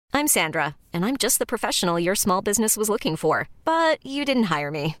I'm Sandra, and I'm just the professional your small business was looking for. But you didn't hire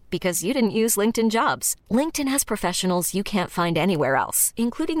me because you didn't use LinkedIn Jobs. LinkedIn has professionals you can't find anywhere else,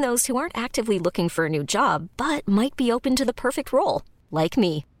 including those who aren't actively looking for a new job, but might be open to the perfect role, like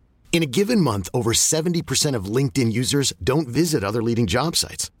me. In a given month, over 70% of LinkedIn users don't visit other leading job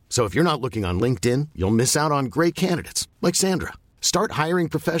sites. So if you're not looking on LinkedIn, you'll miss out on great candidates like Sandra. Start hiring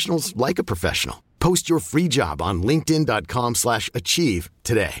professionals like a professional. Post your free job on linkedin.com/achieve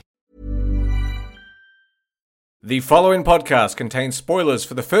today. The following podcast contains spoilers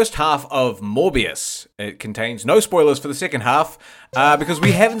for the first half of Morbius. It contains no spoilers for the second half because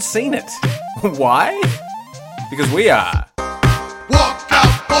we haven't seen it. Why? Because we are... Walk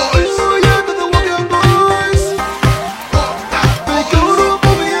out, boys! Ooh, yeah, the walk out, boys! Walk out, boys! Go to a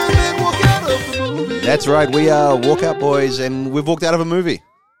movie and then walk out of the movie. That's right, we are Walkout Boys, and we've walked out of a movie.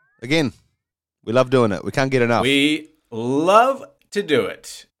 Again, we love doing it. We can't get enough. We love to do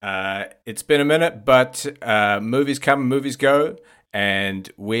it. It's been a minute, but movies come, movies go, and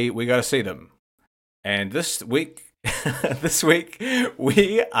we got to see them. And this week,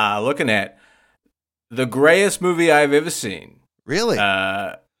 we are looking at the greyest movie I've ever seen. Really?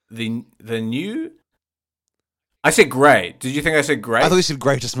 The new. I said grey. Did you think I said grey? I thought you said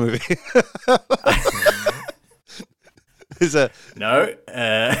greatest movie. No.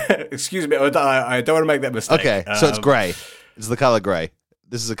 Excuse me. I don't want to make that mistake. Okay, so it's grey. It's the color grey.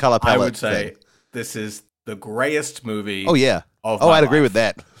 This is a color palette. I would say thing. this is the greyest movie. Oh yeah. Of I'd agree life. with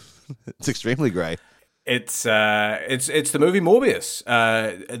that. It's extremely grey. It's the movie Morbius,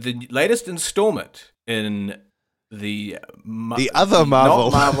 the latest installment in the other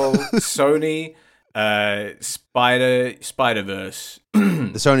Marvel, not Marvel, Sony Spider-Verse.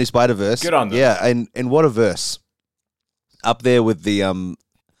 The Sony Spider-Verse. Good on them. Yeah, and what a verse. Up there with the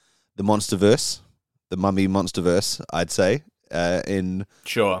Monsterverse, the Mummy Monsterverse, I'd say. In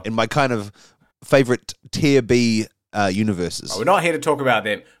my kind of favorite tier B universes. Oh, we're not here to talk about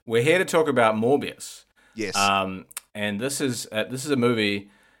them. We're here to talk about Morbius. Yes. And this is a movie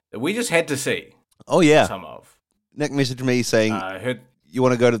that we just had to see. Oh yeah. Some of. Nick messaged me saying, "You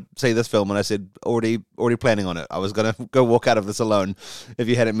want to go to see this film?" And I said, "Already planning on it. I was gonna go walk out of this alone." If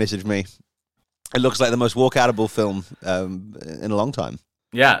you hadn't messaged me, it looks like the most walkoutable film in a long time.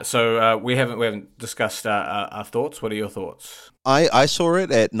 Yeah, so we haven't discussed our thoughts. What are your thoughts? I saw it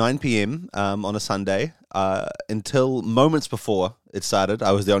at 9 p.m. On a Sunday. Until moments before it started,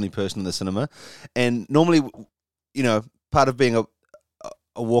 I was the only person in the cinema. And normally, part of being a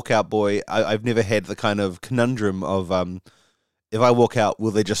walkout boy, I've never had the kind of conundrum of if I walk out,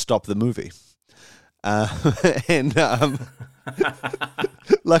 will they just stop the movie? And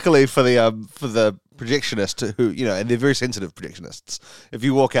luckily for the projectionist, who and they're very sensitive projectionists. If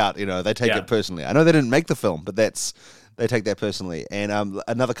you walk out, they take it personally. I know they didn't make the film, but they take that personally. And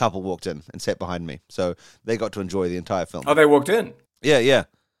another couple walked in and sat behind me, so they got to enjoy the entire film. Oh, they walked in. Yeah.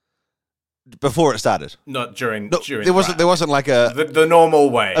 Before it started, not during. During there wasn't like the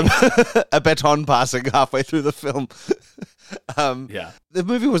normal way, a baton passing halfway through the film. The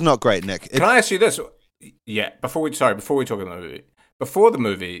movie was not great, Nick. Can I ask you this? Yeah, before we talk about the movie. Before the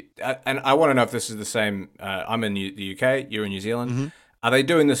movie, and I want to know if this is the same. I'm in the UK. You're in New Zealand. Mm-hmm. Are they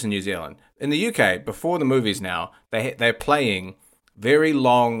doing this in New Zealand? In the UK, before the movies now, they're playing very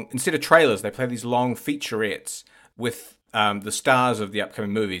long. Instead of trailers, they play these long featurettes with the stars of the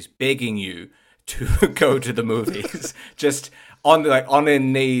upcoming movies begging you to go to the movies, just on their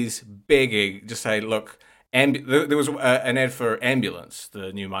knees begging. Just say, look. And there was an ad for Ambulance,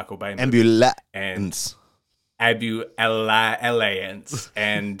 the new Michael Bay movie. Ambulance.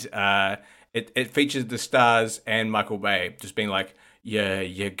 And it features the stars and Michael Bay just being like, yeah,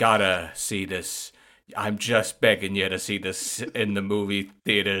 you gotta see this. I'm just begging you to see this in the movie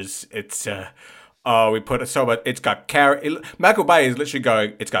theaters. It's we put it so much. It's got Michael Bay is literally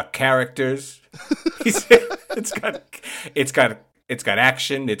going. It's got characters. It's got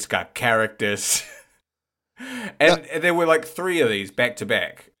action. It's got characters. And there were like 3 of these back to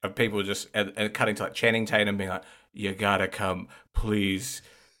back of people just and cutting to like Channing Tatum being like, you gotta come, please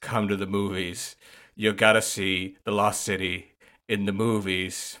come to the movies. You gotta see The Lost City in the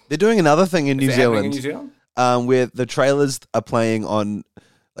movies. They're doing another thing in New Zealand. In New Zealand? Where the trailers are playing on,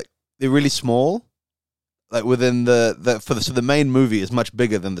 like, they're really small. Like within so the main movie is much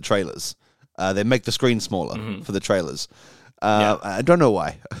bigger than the trailers. They make the screen smaller for the trailers. I don't know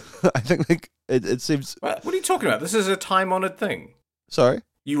why. I think it seems... What are you talking about? This is a time-honored thing. Sorry?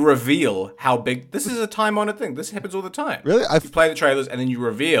 You reveal how big... This is a time-honored thing. This happens all the time. Really? You play the trailers and then you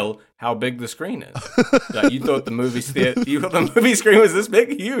reveal how big the screen is. Like, you thought the movie screen was this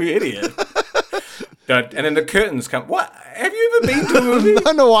big? You idiot. And then the curtains come. What? Have you ever been to a movie?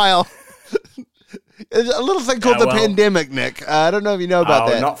 Not in a while. There's a little thing called the pandemic, Nick. I don't know if you know about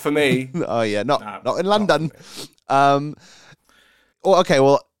that. Not for me. Oh yeah, not in London. Okay,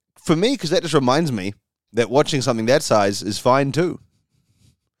 well, for me, because that just reminds me that watching something that size is fine too.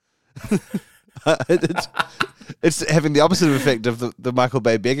 It's having the opposite effect of the Michael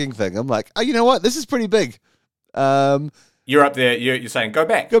Bay begging thing. I'm like, oh, you know what? This is pretty big. You're up there. You're saying, go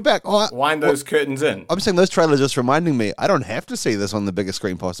back. Go back. Oh, wind those curtains in. I'm saying those trailers just reminding me I don't have to see this on the biggest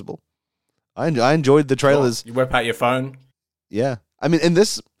screen possible. I enjoyed the trailers. Sure. You whip out your phone. Yeah, I mean, in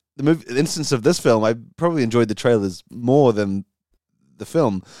the instance of this film, I probably enjoyed the trailers more than the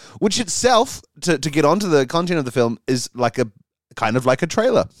film, which itself, to get onto the content of the film, is like a kind of like a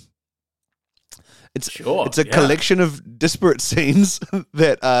trailer. It's a collection of disparate scenes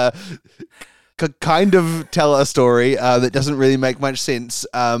that kind of tell a story that doesn't really make much sense,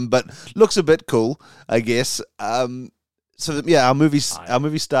 but looks a bit cool, I guess. Our movie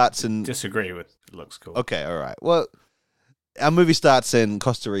starts in. Disagree with looks cool. Okay, all right. Well, our movie starts in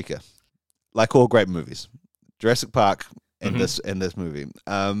Costa Rica, like all great movies. Jurassic Park and this movie,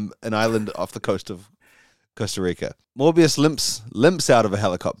 an island off the coast of Costa Rica. Morbius limps out of a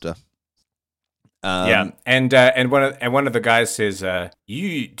helicopter. And one of the guys says, do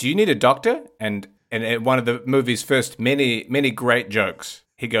you need a doctor? And in one of the movie's first many great jokes,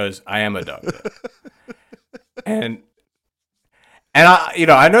 he goes, I am a doctor. and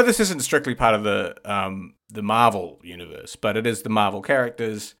I know this isn't strictly part of the Marvel universe, but it is the Marvel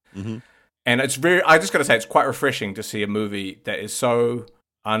characters. Mm-hmm. And I just got to say, it's quite refreshing to see a movie that is so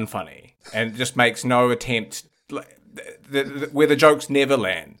unfunny and just makes no attempt, where the jokes never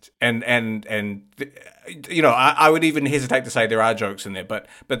land. I would even hesitate to say there are jokes in there, but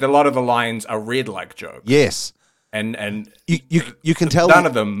a lot of the lines are read like jokes. Yes. And you can tell none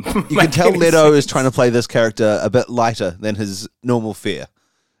of them. You can tell Leto is trying to play this character a bit lighter than his normal fare.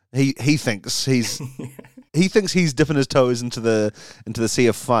 He thinks he's dipping his toes into the sea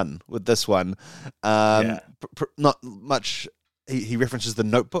of fun with this one. Not much. He references The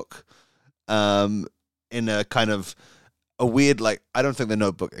Notebook, in a kind of a weird, like, I don't think The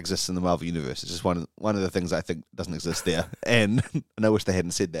Notebook exists in the Marvel universe. It's just one of the things I think doesn't exist there, and I wish they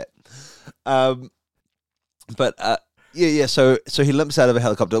hadn't said that. So he limps out of a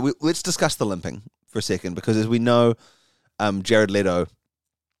helicopter. Let's discuss the limping for a second, because as we know, Jared Leto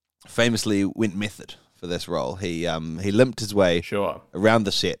famously went method for this role. He limped his way around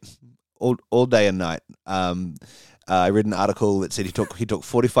the set all day and night. I read an article that said he took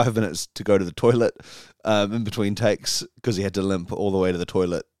 45 minutes to go to the toilet in between takes, because he had to limp all the way to the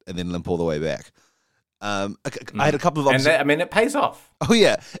toilet and then limp all the way back. I had a couple of it pays off. Oh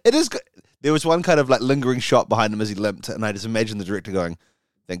yeah, it is good. There was one kind of like lingering shot behind him as he limped, and I just imagined the director going,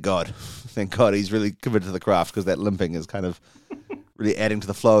 thank God he's really committed to the craft, because that limping is kind of really adding to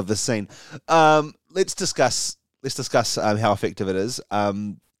the flow of this scene. Let's discuss how effective it is.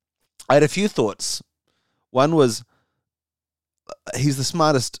 I had a few thoughts. One was, he's the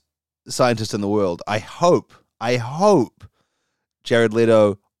smartest scientist in the world. I hope Jared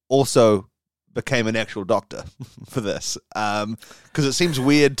Leto also became an actual doctor for this, because it seems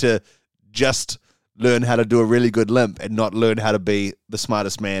weird to just learn how to do a really good limp and not learn how to be the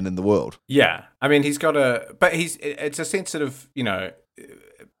smartest man in the world. Yeah, I mean, it's a sensitive,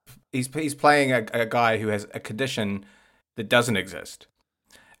 he's playing a guy who has a condition that doesn't exist,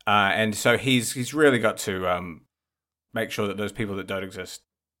 and so he's really got to make sure that those people that don't exist,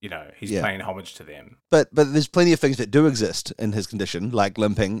 he's paying homage to them. But there's plenty of things that do exist in his condition, like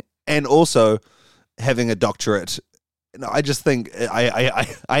limping, and also having a doctorate. I just think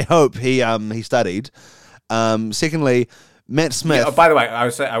I hope he studied. Secondly, Matt Smith. Yeah, by the way,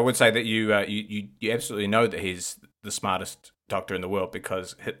 I would say that you absolutely know that he's the smartest doctor in the world,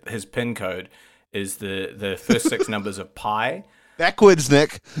 because his PIN code is the first 6 numbers of pi. Backwards,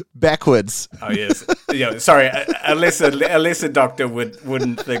 Nick. Backwards. Oh yes. Yeah. Sorry. A lesser doctor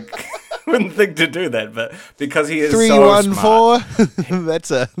wouldn't think to do that, but because he is 314.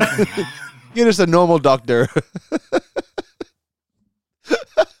 That's you're just a normal doctor.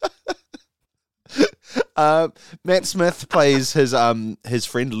 Matt Smith plays his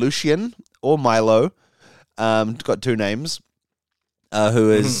friend Lucien, or Milo. Got 2 names. Who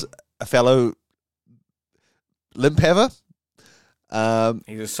is a fellow limp haver.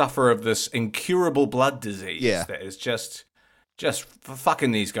 He's a sufferer of this incurable blood disease that is just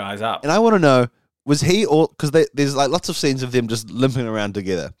fucking these guys up. And I want to know, was he all, because there's like lots of scenes of them just limping around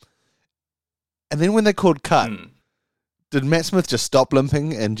together, and then when they called cut, did Matt Smith just stop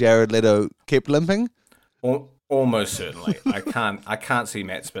limping and Jared Leto kept limping? Almost certainly. I can't see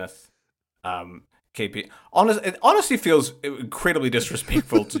Matt Smith keep it. It honestly feels incredibly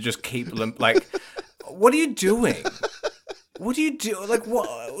disrespectful to just keep them. Like, what are you doing? What do you do? Like, what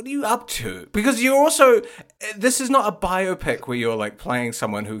are you up to? Because you're also, this is not a biopic where you're like playing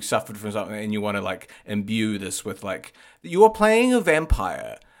someone who suffered from something and you want to like imbue this with like, you are playing a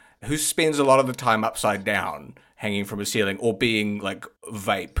vampire who spends a lot of the time upside down, hanging from a ceiling, or being like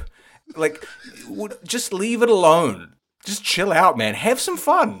vape. Like, just leave it alone. Just chill out, man. Have some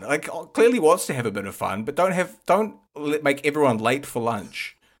fun. Like, clearly wants to have a bit of fun, but don't make everyone late for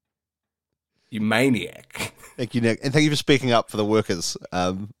lunch. You maniac. Thank you, Nick, and thank you for speaking up for the workers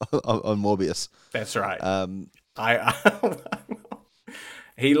on Morbius. That's right.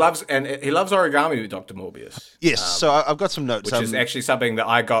 He loves origami with Dr. Morbius. Yes, so I've got some notes, which is actually something that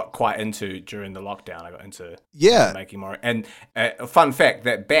I got quite into during the lockdown. I got into making more. And a fun fact: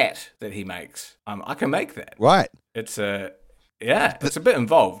 that bat that he makes, I can make that. Right. It's a bit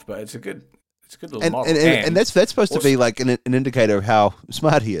involved, but it's a good little model. And that's supposed to be like an indicator of how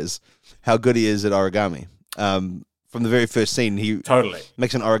smart he is, how good he is at origami. From the very first scene, he totally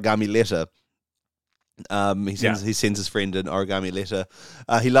makes an origami letter. He sends his friend an origami letter.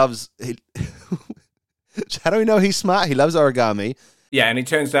 How do we know he's smart? He loves origami. Yeah, and he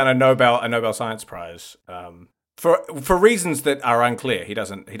turns down a Nobel Science Prize for reasons that are unclear. He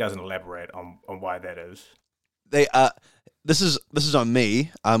doesn't elaborate on why that is. This is on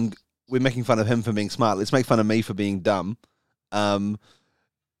me. We're making fun of him for being smart. Let's make fun of me for being dumb. In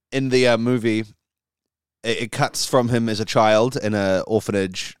the movie, it cuts from him as a child in an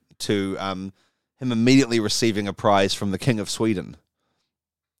orphanage to him immediately receiving a prize from the King of Sweden.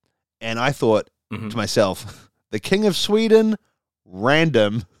 And I thought to myself, the King of Sweden,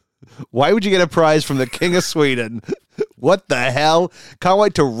 random. Why would you get a prize from the King of Sweden? What the hell? Can't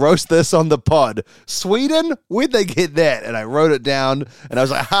wait to roast this on the pod. Sweden? Where'd they get that? And I wrote it down, and I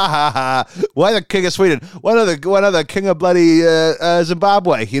was like, ha ha ha. Why the King of Sweden? Why not the King of bloody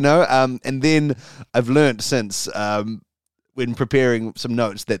Zimbabwe? You know. And then I've learned since when preparing some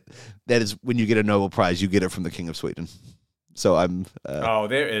notes that is when you get a Nobel Prize, you get it from the King of Sweden. So I'm.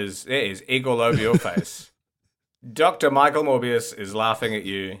 There is egg all over your face. Dr. Michael Morbius is laughing at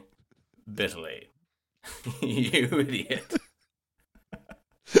you bitterly. You idiot.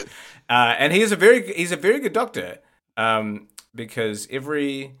 And he's a very good doctor, because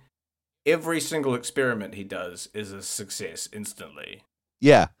every single experiment he does is a success instantly.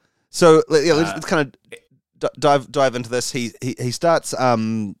 Yeah. So let's kind of dive into this. He starts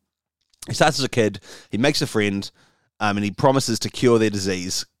as a kid. He makes a friend, and he promises to cure their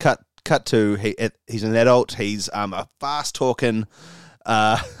disease. Cut to he's an adult. He's a fast talking,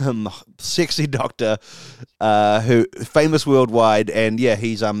 sexy doctor, who famous worldwide, and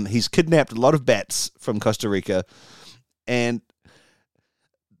he's kidnapped a lot of bats from Costa Rica, and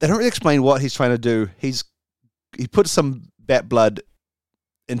they don't really explain what he's trying to do. He puts some bat blood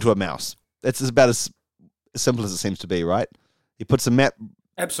into a mouse. That's about as simple as it seems to be, right? He puts some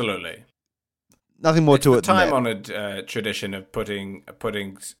absolutely. Nothing more to it. Time-honored tradition of putting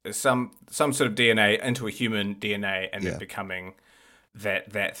some sort of DNA into a human DNA and then becoming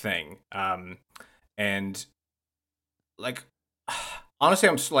that thing. And like, honestly,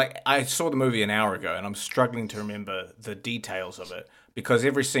 I saw the movie an hour ago and I'm struggling to remember the details of it because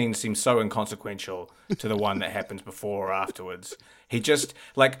every scene seems so inconsequential to the one that happens before or afterwards. He just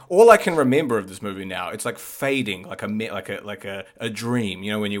all I can remember of this movie now, it's like fading, like a dream.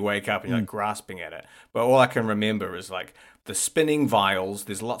 You know, when you wake up and you're like grasping at it. But all I can remember is like the spinning vials.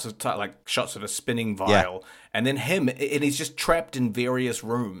 There's lots of shots of a spinning vial, and then him, and he's just trapped in various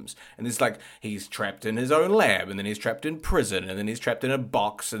rooms. And there's he's trapped in his own lab, and then he's trapped in prison, and then he's trapped in a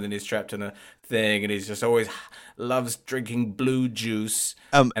box, and then he's trapped in a thing, and he's just always loves drinking blue juice.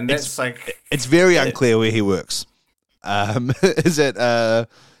 And that's it's very unclear where he works. Is it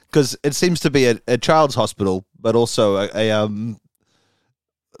because it seems to be a child's hospital, but also a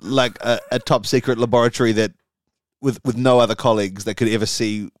top secret laboratory that with no other colleagues that could ever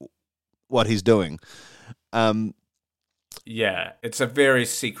see what he's doing. Yeah, it's a very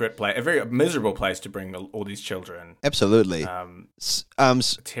secret place, a very miserable place to bring all these children. Absolutely, a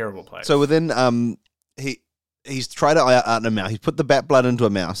terrible place. So within he's tried it out in a mouse. He's put the bat blood into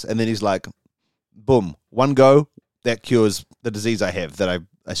a mouse, and then he's like, boom, one go. That cures the disease I have that I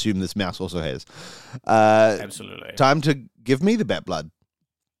assume this mouse also has. Absolutely. Time to give me the bat blood.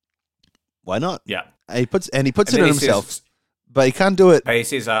 Why not? Yeah. And he puts it in himself, but he can't do it. But he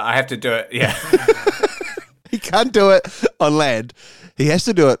says, I have to do it. Yeah. He can't do it on land. He has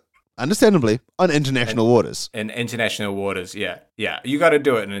to do it, understandably, on international waters. In international waters, yeah. Yeah. You got to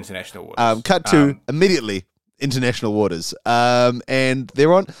do it in international waters. Cut to immediately international waters. And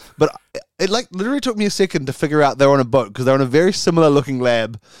they're on, but It like literally took me a second to figure out they're on a boat because they're on a very similar looking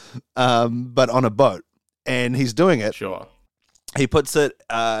lab, but on a boat, and he's doing it. Sure. He puts it.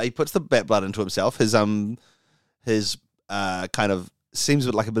 He puts the bat blood into himself. His kind of seems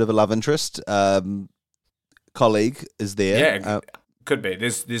like a bit of a love interest. Colleague is there. Yeah, could be.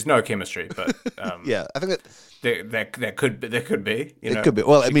 There's no chemistry, but yeah, I think there could be. There could be. It could be.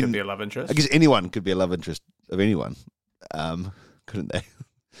 Well, I mean, could be a love interest. I guess anyone could be a love interest of anyone, couldn't they?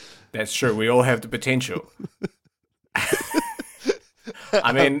 That's true. We all have the potential.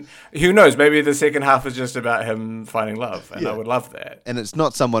 I mean, who knows? Maybe the second half is just about him finding love, and I would love that. And it's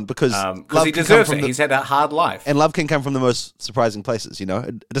not someone because he deserves it. He's had a hard life, and love can come from the most surprising places. You know,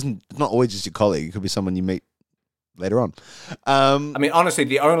 it doesn't. It's not always just your colleague. It could be someone you meet later on. I mean, honestly,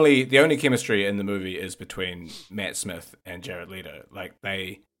 the only chemistry in the movie is between Matt Smith and Jared Leto. Like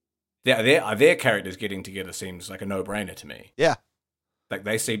their characters getting together seems like a no-brainer to me. Yeah, like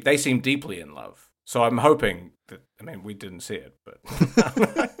they seem deeply in love. So I'm hoping that, I mean, we didn't see it, but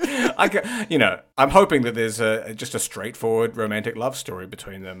I'm hoping that there's just a straightforward romantic love story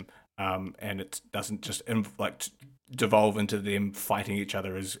between them, and it doesn't just devolve into them fighting each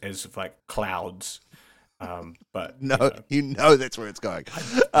other as like clouds. But no, you know that's where it's going.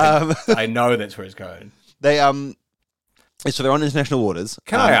 I know that's where it's going. They so they're on international waters.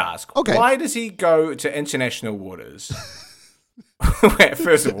 Can I ask, why does he go to international waters? Wait,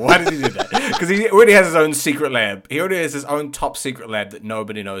 first of all, why did he do that? Because he already has his own secret lab. He already has his own top secret lab that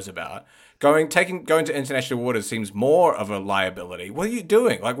nobody knows about. Going to international waters seems more of a liability. What are you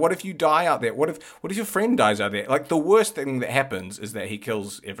doing? Like, what if you die out there? What if your friend dies out there? Like, the worst thing that happens is that he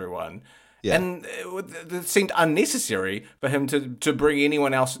kills everyone. Yeah. And it seemed unnecessary for him to bring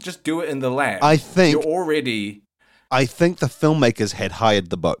anyone else. Just do it in the lab. I think the filmmakers had hired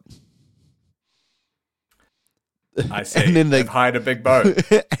the boat. I see. And then they've hired a big boat.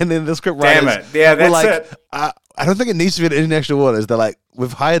 And then the script writers... Damn it. Yeah, that's it. I don't think it needs to be in international waters. They're like,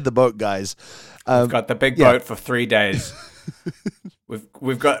 we've hired the boat, guys. We've got the big boat for 3 days.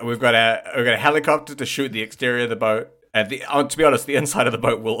 we've got a helicopter to shoot the exterior of the boat. And to be honest, the inside of the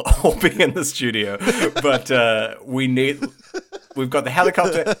boat will all be in the studio. But we've got the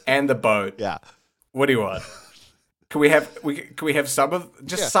helicopter and the boat. Yeah. What do you want? Can we have some of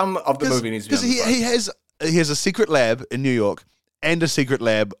the movie needs to be on the boat? He has a secret lab in New York and a secret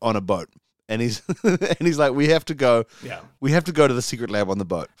lab on a boat, and he's like, we have to go to the secret lab on the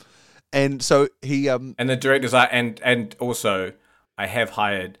boat, and so he and the directors are and also I have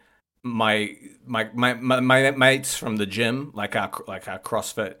hired my mates from the gym, like our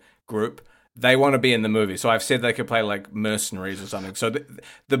CrossFit group. They want to be in the movie, so I've said they could play like mercenaries or something. So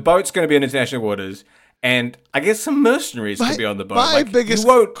the boat's going to be in international waters. And I guess some mercenaries could be on the boat. My biggest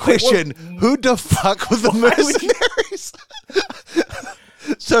question, who the fuck was the mercenaries?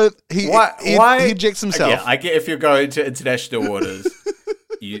 So he injects himself. Yeah, I get if you're going to international waters,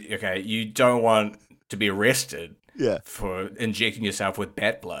 you don't want to be arrested for injecting yourself with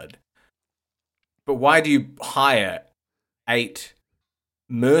bat blood. But why do you hire 8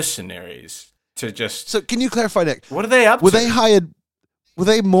 mercenaries to just... So can you clarify, Nick? What are they up to? Were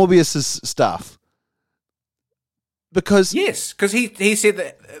they Morbius's staff? Because yes, because he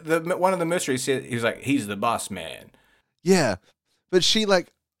said that one of the mercenaries said he's the boss man. Yeah, but she where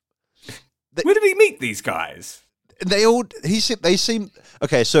did he meet these guys? He said they seem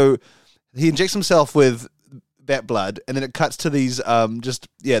okay. So he injects himself with bat blood, and then it cuts to these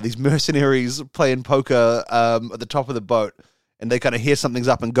these mercenaries playing poker at the top of the boat, and they kind of hear something's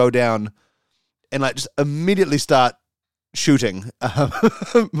up and go down, and just immediately start shooting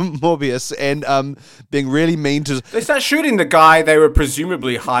Morbius and being really mean to... They start shooting the guy they were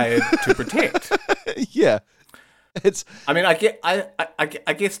presumably hired to protect. Yeah. I mean,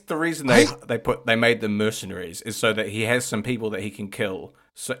 I guess the reason they made them mercenaries is so that he has some people that he can kill.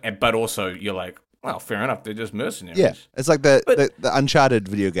 So, but also you're like, well, fair enough, they're just mercenaries. Yeah, it's like the Uncharted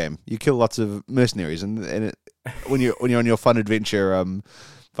video game. You kill lots of mercenaries, and when you're on your fun adventure,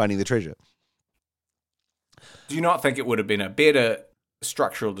 finding the treasure. Do you not think it would have been a better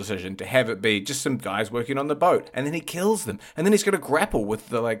structural decision to have it be just some guys working on the boat, and then he kills them, and then he's going to grapple with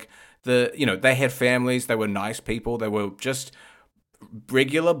they had families, they were nice people, they were just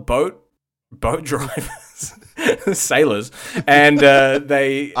regular boat drivers, sailors, and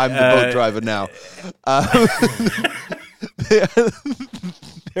they. I'm the boat driver now.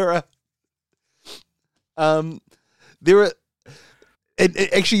 There are. And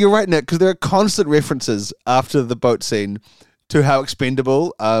actually, you're right, Nick, because there are constant references after the boat scene to how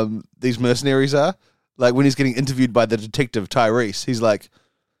expendable these mercenaries are. Like when he's getting interviewed by the detective Tyrese, he's like,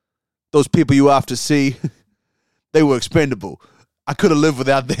 "Those people you have to see, they were expendable." I could have lived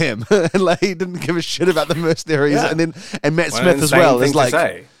without them. And like he didn't give a shit about the mercenaries. Yeah. And Matt What an Smith as insane well thing is to like,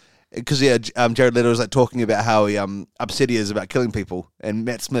 say. because Jared Leto was like talking about how he upset he is about killing people, and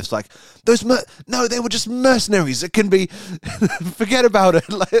Matt Smith's like, no, they were just mercenaries. It can be, forget about it.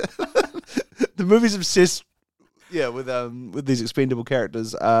 Like, the movie's obsessed, with these expendable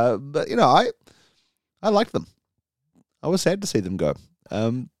characters. But you know, I liked them. I was sad to see them go.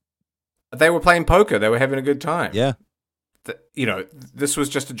 They were playing poker. They were having a good time. Yeah, You know, this was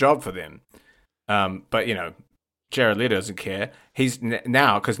just a job for them. But you know, Jared Leto doesn't care. He's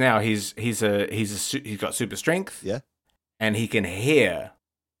now he's got super strength. yeah. And he can hear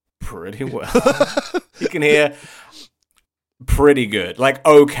pretty well. He can hear pretty good. Like,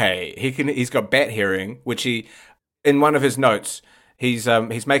 okay, he's got bat hearing, which he, in one of his notes, he's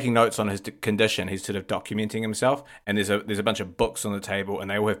making notes on his condition. He's sort of documenting himself, and there's a bunch of books on the table,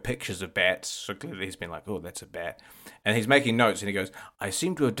 and they all have pictures of bats. So clearly, he's been like, oh, that's a bat, and he's making notes, and he goes, I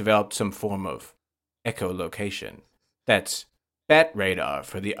seem to have developed some form of echolocation. That's bat radar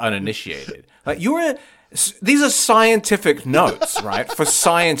for the uninitiated. Like these are scientific notes, right? For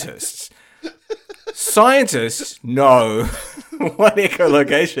scientists. Scientists know what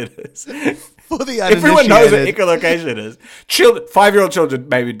echolocation is. For the Everyone knows what uninitiated. echolocation is. 5-year-old children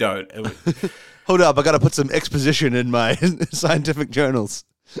maybe don't. Hold up, I got to put some exposition in my scientific journals.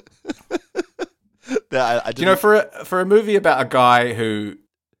 I You know, for a movie about a guy who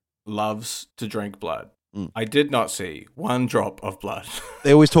loves to drink blood, I did not see one drop of blood.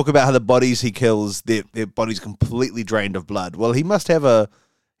 They always talk about how the bodies he kills, their bodies completely drained of blood. Well, he must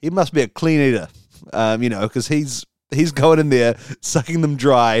be a clean eater, because he's going in there, sucking them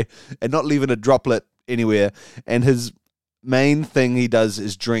dry and not leaving a droplet anywhere. And his main thing he does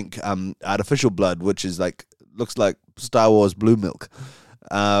is drink artificial blood, which is looks like Star Wars blue milk.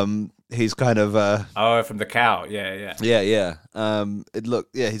 He's kind of From the cow, yeah.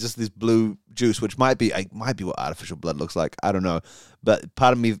 he's just this blue juice, which might be what artificial blood looks like. I don't know, but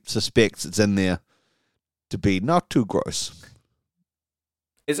part of me suspects it's in there to be not too gross.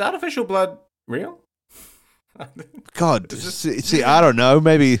 Is artificial blood real? God, see, I don't know.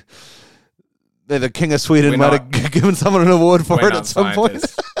 Maybe the King of Sweden might have given someone an award for it at some point.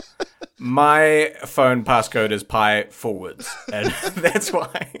 My phone passcode is pi forwards, and that's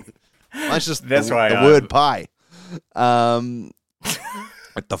why. That's just that's the, why the word pie. Like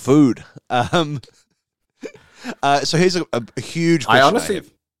the food. So here's a huge question.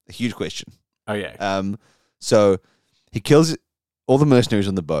 A huge question. Oh yeah. So he kills all the mercenaries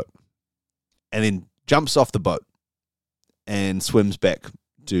on the boat, and then jumps off the boat and swims back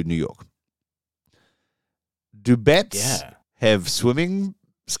to New York. Do bats have swimming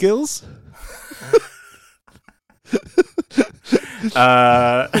skills? You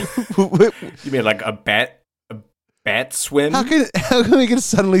mean like a bat swim? How can we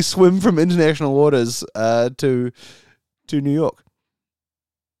suddenly swim from international waters to New York?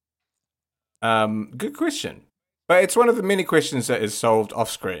 Good question. But it's one of the many questions that is solved off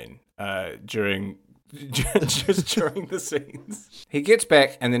screen during the scenes. He gets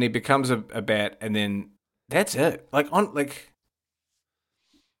back and then he becomes a bat, and then that's it.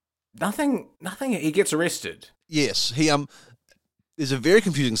 Nothing. He gets arrested. Yes, he There's a very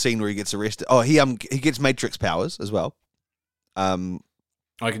confusing scene where he gets arrested. Oh, he gets Matrix powers as well.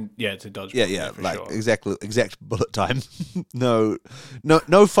 It's a dodge. Yeah, for like sure. exact bullet time. No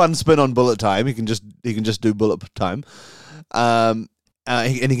fun spin on bullet time. He can just do bullet time. And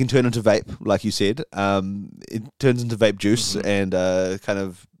he can turn into vape, like you said. It turns into vape juice and kind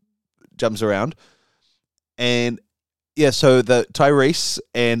of jumps around. And yeah, so the Tyrese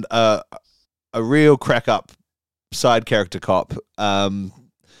and a real crack up side character cop. When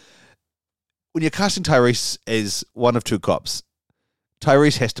you're casting Tyrese as one of two cops,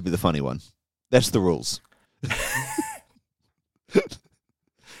 Tyrese has to be the funny one. That's the rules.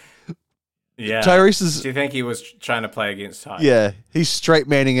 Yeah. Tyrese is. Do you think he was trying to play against time? Yeah, he's straight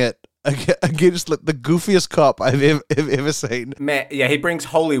manning it against the goofiest cop I've ever seen. He brings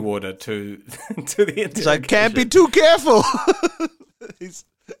holy water to the interrogation. He's like, can't be too careful. he's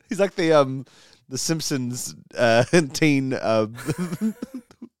like the Simpsons teen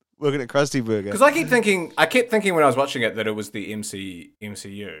working at Krusty Burger. Because I kept thinking when I was watching it that it was the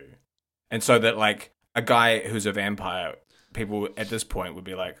MCU, and so that like a guy who's a vampire, people at this point would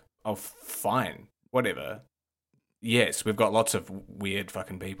be like, oh, fine, whatever. Yes, we've got lots of weird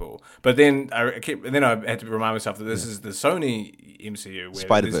fucking people, but then I had to remind myself that this is the Sony MCU, where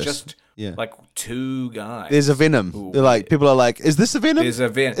Spider-Verse. there's just like two guys. There's a Venom. Ooh, they're like, people are like, is this a Venom? There's a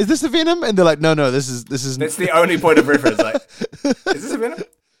Venom. Is this a Venom? And they're like, no, this is. That's the only point of reference. Like, is this a Venom?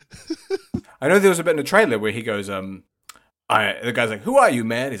 I know there was a bit in the trailer where he goes, The guy's like, "Who are you,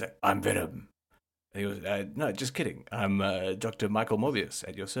 man?" He's like, "I'm Venom." And he goes, "No, just kidding. I'm Dr. Michael Morbius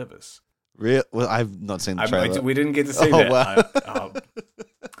at your service." Real? Well, I've not seen the trailer. We didn't get to see Oh, that. wow.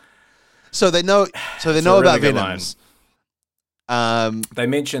 So they know. So they It's know a really about good Venoms. They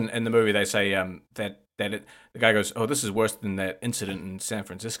mention in the movie, they say the guy goes, "Oh, this is worse than that incident in San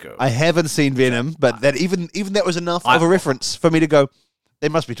Francisco." I haven't seen Venom, but that even that was enough of a reference for me to go. They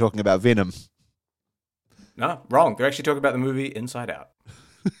must be talking about Venom. No, wrong. They're actually talking about the movie Inside Out,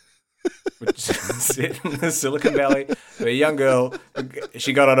 which is set in the Silicon Valley. Where a young girl,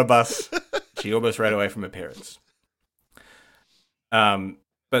 she got on a bus, she almost ran away from her parents.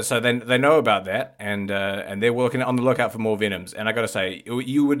 But so they know about that, and they're working on the lookout for more Venoms. And I got to say,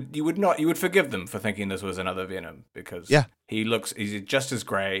 you would forgive them for thinking this was another Venom because he's just as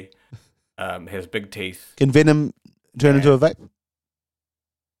grey, has big teeth. Can Venom turn into a vape?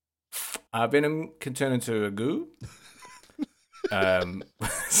 Venom can turn into a goo. I mean,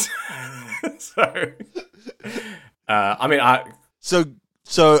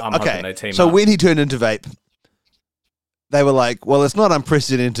 So I'm hoping they team So up. when he turned into vape, they were like, "Well, it's not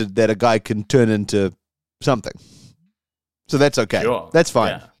unprecedented that a guy can turn into something." So that's okay. Sure. That's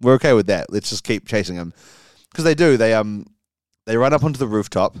fine. Yeah. We're okay with that. Let's just keep chasing him because they do. They run up onto the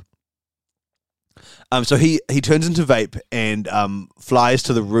rooftop. So he turns into vape and flies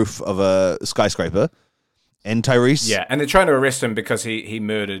to the roof of a skyscraper, and Tyrese and they're trying to arrest him because he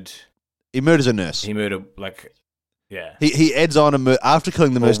murders a nurse. He murdered yeah. He adds on after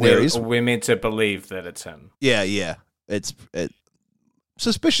killing the mercenaries. We're meant to believe that it's him. Yeah.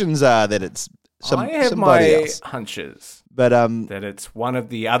 Suspicions are that it's I have somebody my else. hunches But that it's one of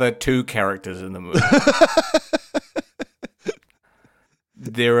the other two characters in the movie.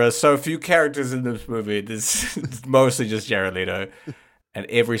 There are so few characters in this movie. It's mostly just Jared Leto, and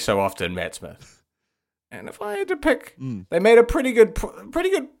every so often Matt Smith. And if I had to pick, they made a pretty good.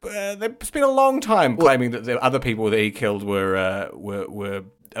 They spent a long time claiming that the other people that he killed were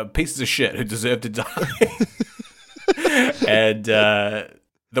pieces of shit who deserved to die. And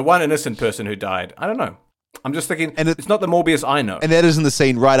the one innocent person who died, I don't know. I'm just thinking, and it's not the Morbius I know. And that is in the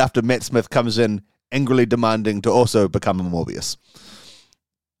scene right after Matt Smith comes in, angrily demanding to also become a Morbius.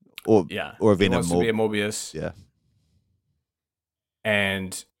 Or a Venom. He wants to be a Morbius. Yeah.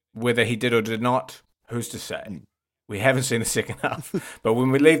 And whether he did or did not, who's to say? We haven't seen the second half. But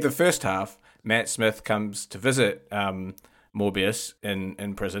when we leave the first half, Matt Smith comes to visit Morbius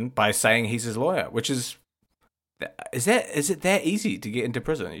in prison by saying he's his lawyer, which is it that easy to get into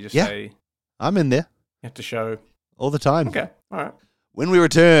prison? You just say, I'm in there. You have to show all the time. Okay, all right. When we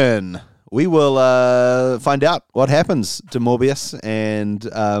return, we will find out what happens to Morbius and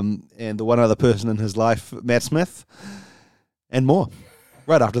the one other person in his life, Matt Smith, and more.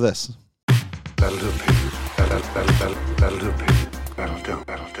 Right after this. That'll do, baby. That'll do, baby. That'll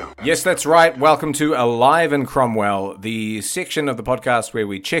do. Yes, that's right. Welcome to Alive in Cromwell, the section of the podcast where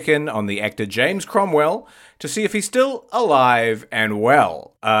we check in on the actor James Cromwell to see if he's still alive and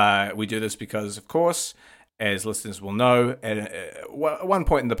well. We do this because, of course, as listeners will know, at one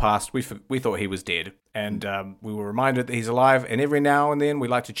point in the past, we thought he was dead, and we were reminded that he's alive, and every now and then we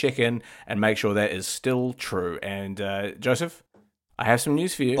like to check in and make sure that is still true. And Joseph, I have some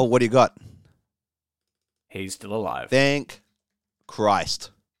news for you. Oh, what do you got? He's still alive. Thank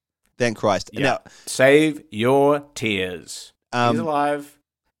Christ. Thank Christ. Yeah. Now, save your tears. He's alive.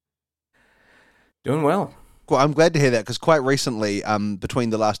 Doing well. Well, I'm glad to hear that because quite recently,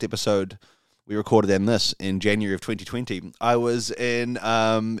 between the last episode we recorded and this in January of 2020, I was in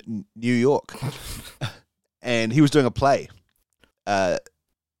New York, and he was doing a play.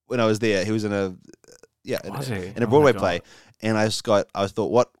 When I was there, he was in a Broadway play, and I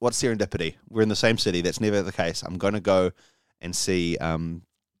thought, what serendipity? We're in the same city. That's never the case. I'm going to go and see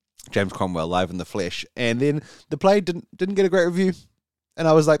James Cromwell live in the flesh, and then the play didn't get a great review, and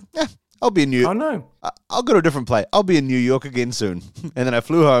I was like, I'll be in New York. Oh, no. I'll go to a different play. I'll be in New York again soon. And then I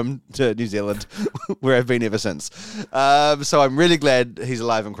flew home to New Zealand, where I've been ever since. So I'm really glad he's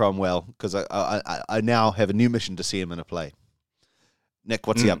alive in Cromwell, because I now have a new mission to see him in a play. Nick,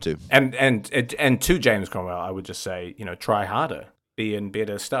 what's he up to? And to James Cromwell, I would just say, try harder. Be in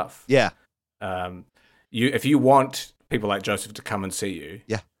better stuff. Yeah. If you want people like Joseph to come and see you,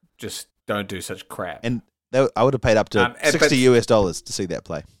 just don't do such crap. And I would have paid up to $60 US to see that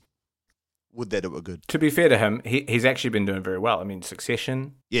play. Would that do it good? To be fair to him, he's actually been doing very well. I mean,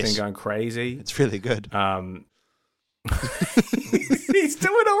 Succession, been going crazy. It's really good. He's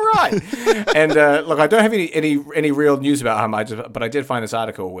doing all right. And look, I don't have any real news about him. But I did find this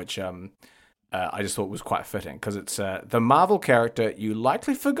article, which I just thought was quite fitting because it's the Marvel character you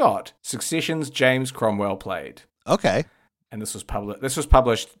likely forgot Succession's James Cromwell played. Okay. and this was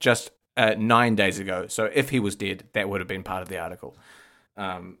published just 9 days ago. So if he was dead, that would have been part of the article.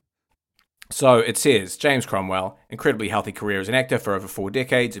 So it says, James Cromwell, incredibly healthy career as an actor for over 4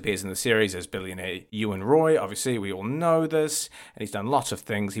 decades, appears in the series as billionaire Ewan Roy. Obviously, we all know this, and he's done lots of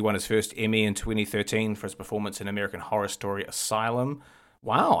things. He won his first Emmy in 2013 for his performance in American Horror Story Asylum.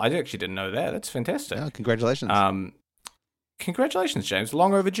 Wow, I actually didn't know that. That's fantastic. Oh, congratulations. Congratulations, James.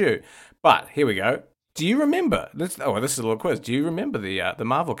 Long overdue. But here we go. Do you remember? This is a little quiz. Do you remember the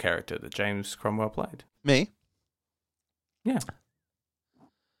Marvel character that James Cromwell played? Me? Yeah.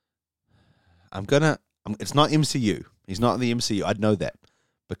 It's not MCU. He's not in the MCU. I'd know that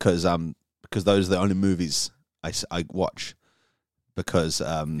because those are the only movies I watch. Because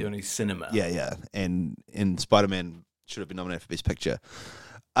the only cinema. Yeah, and Spider-Man should have been nominated for Best Picture.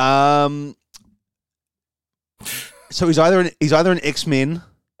 So he's either an X-Men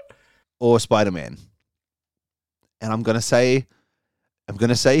or Spider-Man, and I'm gonna say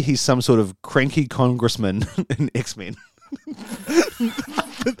he's some sort of cranky congressman in X-Men.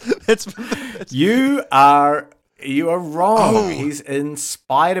 that's You are wrong. Oh. He's in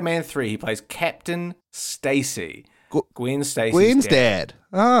Spider-Man 3. He plays Captain Stacy. Gwen Stacy's Gwen's dad.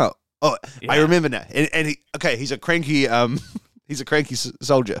 Oh, Yeah. I remember now. And he's a cranky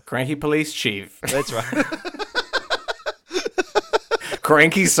soldier. Cranky police chief. That's right.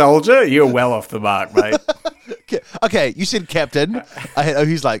 Cranky soldier? You're well off the mark, mate. Okay, you said captain.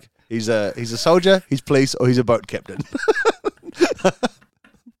 He's a soldier, he's police, or he's a boat captain.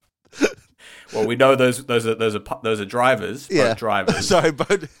 Well, we know those are drivers. Boat drivers. Sorry,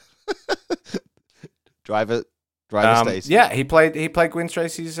 boat driver Stacy. Yeah, he played Gwen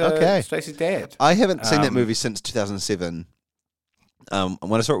Stacy's Stacy's dad. I haven't seen that movie since 2007. When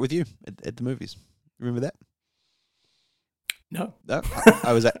I saw it with you at the movies. Remember that? No.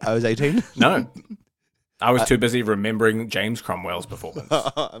 I was 18. No. I was too busy remembering James Cromwell's performance.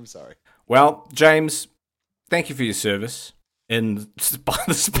 I'm sorry. Well, James, thank you for your service in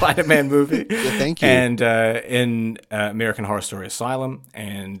the Spider-Man movie. Yeah, thank you. And in American Horror Story Asylum,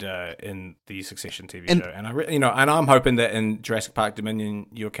 and in the Succession TV show. And and I'm hoping that in Jurassic Park Dominion,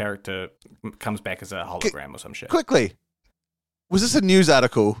 your character comes back as a hologram or some shit. Quickly, was this a news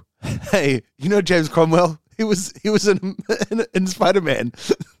article? Hey, James Cromwell? He was in Spider-Man.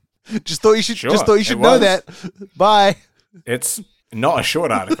 Just thought you should know that. Bye. It's not a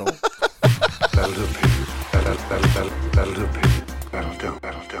short article. That'll do, Pete. That'll do, Pete. That'll do.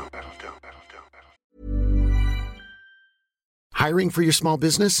 Hiring for your small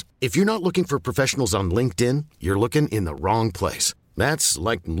business? If you're not looking for professionals on LinkedIn, you're looking in the wrong place. That's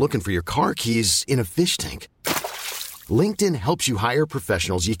like looking for your car keys in a fish tank. LinkedIn helps you hire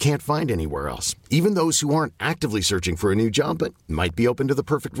professionals you can't find anywhere else, even those who aren't actively searching for a new job but might be open to the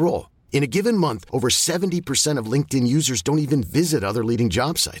perfect role. In a given month, over 70% of LinkedIn users don't even visit other leading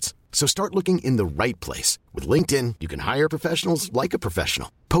job sites. So start looking in the right place. With LinkedIn, you can hire professionals like a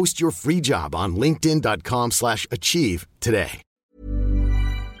professional. Post your free job on linkedin.com/achieve today.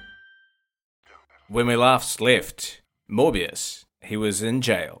 When we last left Morbius, he was in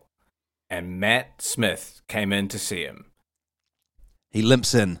jail, and Matt Smith came in to see him. He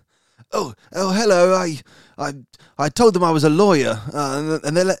limps in. Oh, hello. I told them I was a lawyer,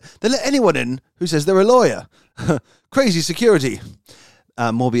 and they let anyone in who says they're a lawyer. Crazy security.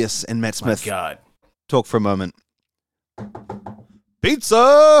 Morbius and Matt Smith My God. talk for a moment.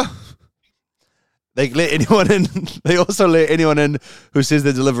 Pizza. They let anyone in. They also let anyone in who says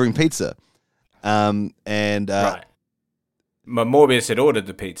they're delivering pizza. Right. Morbius had ordered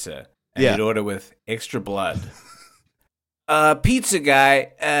the pizza, and he'd order with extra blood. Pizza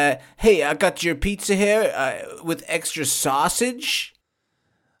guy, hey, I got your pizza here with extra sausage.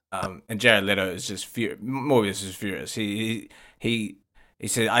 And Jared Leto is just furious. Morbius is furious. He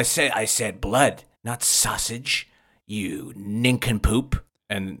said, I said blood, not sausage, you nincompoop.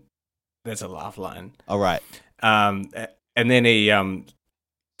 And that's a laugh line. All right. And then he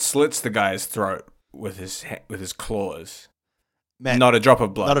slits the guy's throat with his claws. Man, not a drop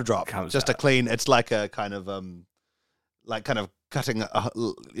of blood. Not a drop. Comes Just out. a clean. It's like a kind of cutting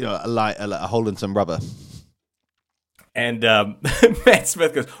a hole in some rubber. And Matt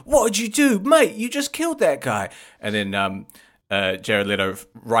Smith goes, "What did you do, mate? You just killed that guy." And then Jared Leto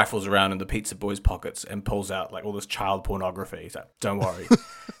rifles around in the pizza boy's pockets and pulls out like all this child pornography. He's like, "Don't worry,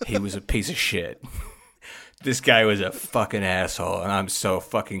 he was a piece of shit. This guy was a fucking asshole, and I'm so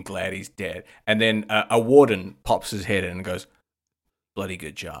fucking glad he's dead." And then a warden pops his head in and goes, "Bloody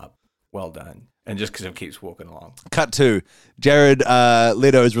good job, well done." And just because it keeps walking along. Cut to Jared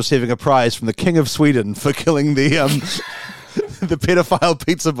Leto is receiving a prize from the King of Sweden for killing the the pedophile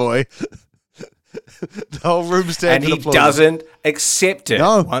pizza boy. The whole room stands And he and applauds. doesn't accept it.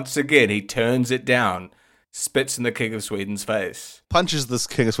 No. Once again, he turns it down, spits in the King of Sweden's face. Punches this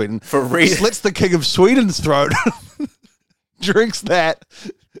King of Sweden. For reason. Slits the King of Sweden's throat. Drinks that.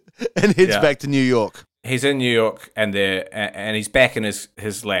 And heads Yeah. back to New York. He's in New York, and he's back in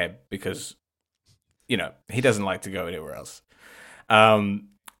his lab because, he doesn't like to go anywhere else. And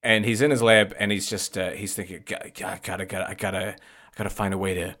he's in his lab, and he's just he's thinking, I gotta find a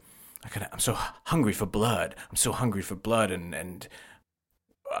way to. I'm so hungry for blood. And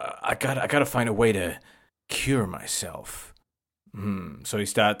I gotta find a way to cure myself. So he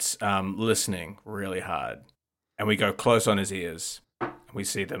starts listening really hard, and we go close on his ears, and we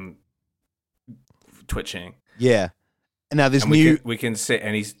see them twitching. Yeah. And now there's And new... we can see,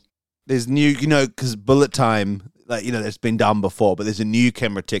 and he's There's new, because bullet time, that's been done before, but there's a new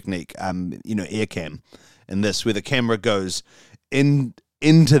camera technique, air cam, in this, where the camera goes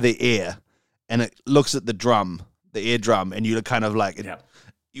into the air, and it looks at the air drum, and you kind of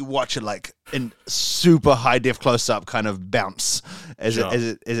you watch it in super high def close up, kind of bounce as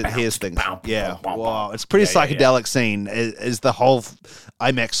it hears things. Yeah, wow, it's a pretty psychedelic scene. As the whole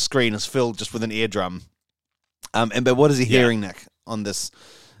IMAX screen is filled just with an eardrum. But what is he hearing, Nick, on this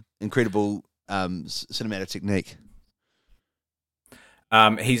incredible cinematic technique?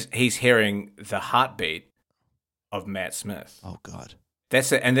 He's hearing the heartbeat of Matt Smith. Oh God,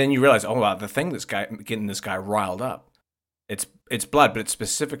 that's it. And then you realize, oh wow, the thing that's getting this guy riled up, it's blood, but it's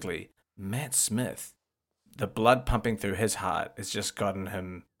specifically Matt Smith. The blood pumping through his heart has just gotten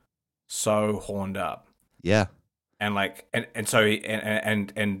him so horned up. Yeah, and so he,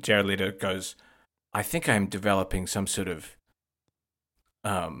 and Jared Leto goes, I think I'm developing some sort of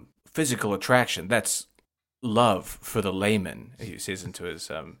physical attraction. That's love for the layman, he says into his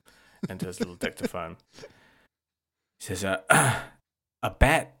little dictaphone. He says,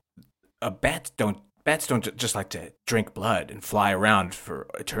 bats don't just like to drink blood and fly around for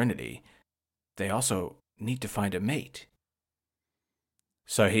eternity. They also need to find a mate.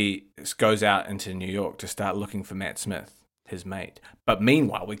 So he goes out into New York to start looking for Matt Smith, his mate. But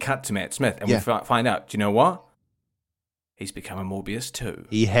meanwhile, we cut to Matt Smith, and we find out, do you know what? He's become a Morbius too.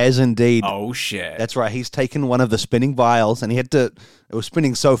 he has indeed. Oh, shit. That's right. He's taken one of the spinning vials, and it was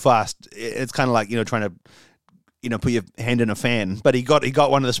spinning so fast. It's kind of like, trying to, put your hand in a fan. But he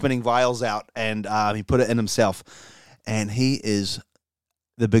got one of the spinning vials out, and he put it in himself. And he is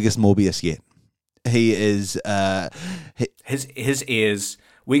the biggest Morbius yet. He is... His ears,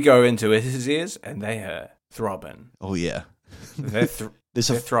 we go into his ears, and they are throbbing. Oh, yeah. They're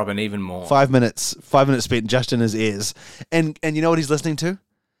throbbing even more. 5 minutes spent just in his ears. And you know what he's listening to?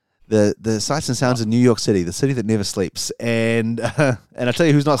 The sights and sounds of New York City, the city that never sleeps. And I tell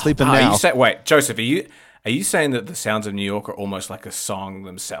you who's not sleeping now. Wait, Joseph, are you saying that the sounds of New York are almost like a song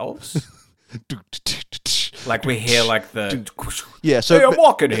themselves? Like we hear the... Yeah, so... Hey, I'm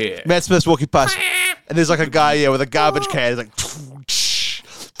walking here. Matt Smith's walking past, and there's a guy, with a garbage can.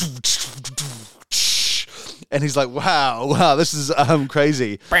 And he's like, wow, this is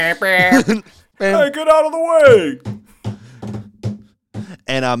crazy. Hey, get out of the way!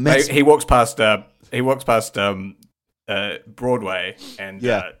 And he walks past Broadway, and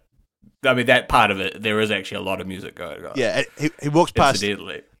that part of it, there is actually a lot of music going on. Yeah, he walks past.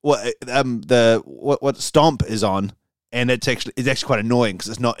 Incidentally, what Stomp is on, and it's actually quite annoying because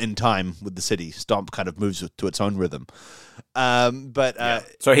it's not in time with the city. Stomp kind of moves to its own rhythm.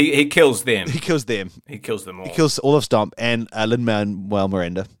 So he kills them. He kills them. He kills them all. He kills all of Stomp and Lin-Manuel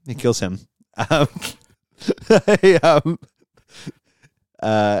Miranda. He kills him. It's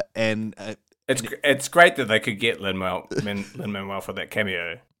great that they could get Lin-Manuel for that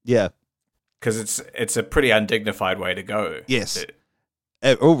cameo. Yeah, because it's a pretty undignified way to go. Yes.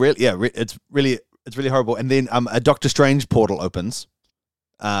 Really? Yeah. It's really horrible. And then a Doctor Strange portal opens.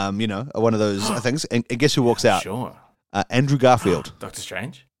 One of those things. And guess who walks out? Sure. Andrew Garfield. Doctor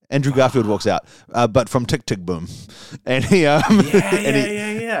Strange. Andrew Garfield walks out, but from Tick Tick Boom, and he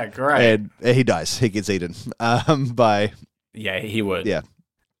great. And he dies. He gets eaten by. Yeah, he would. Yeah,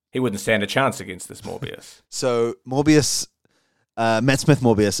 he wouldn't stand a chance against this Morbius. So Morbius, Matt Smith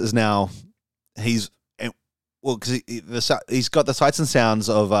Morbius is now because he's got the sights and sounds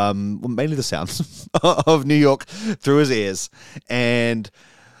of mainly the sounds of New York through his ears,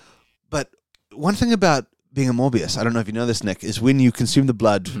 but one thing about being a Morbius, I don't know if you know this, Nick, is when you consume the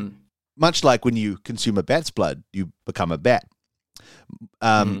blood, much like when you consume a bat's blood, you become a bat.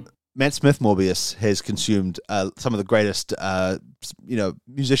 Matt Smith Morbius has consumed some of the greatest,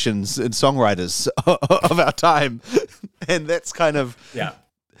 musicians and songwriters of our time, and that's kind of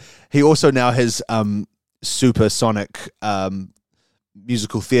He also now has supersonic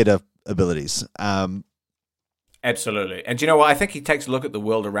musical theater abilities. Absolutely. And do you know what? I think he takes a look at the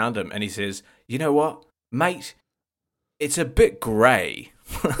world around him and he says, you know what, mate? It's a bit grey.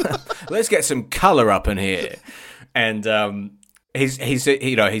 Let's get some colour up in here. And he's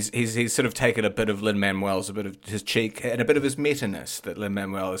sort of taken a bit of Lin-Manuel's, a bit of his cheek, and a bit of his meta-ness that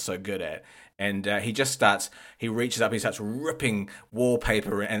Lin-Manuel is so good at. And he reaches up, he starts ripping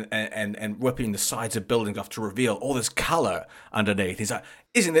wallpaper and ripping the sides of buildings off to reveal all this colour underneath. He's like,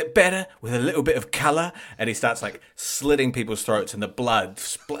 isn't it better with a little bit of colour? And he starts like slitting people's throats and the blood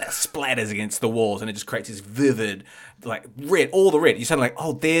splatters against the walls and it just creates this vivid, like red, all the red. You sound like,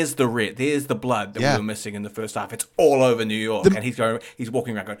 oh, there's the red, there's the blood that we were missing in the first half. It's all over New York. And he's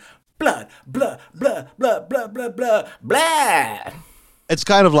walking around going, blood, blood, blood, blood, blood, blood, blood, blood. It's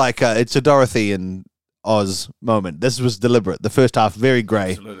kind of like it's a Dorothy and Oz moment. This was deliberate. The first half very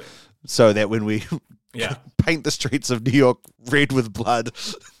grey, absolutely, so that when we paint the streets of New York red with blood,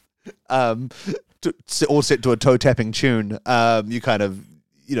 all set to a toe-tapping tune, you kind of,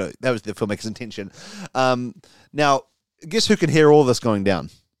 that was the filmmaker's intention. Now, guess who can hear all this going down?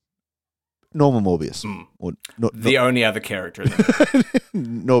 Norman Morbius, or the only other character,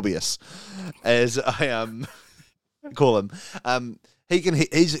 Norbius, as I call him.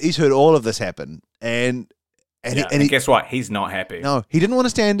 He's heard all of this happen, and guess what? He's not happy. No, he didn't want to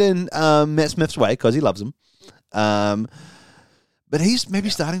stand in Matt Smith's way because he loves him. But he's maybe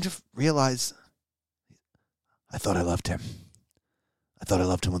starting to realize, I thought I loved him. I thought I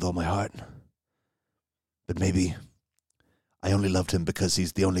loved him with all my heart. But maybe I only loved him because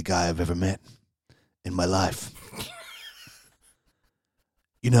he's the only guy I've ever met in my life.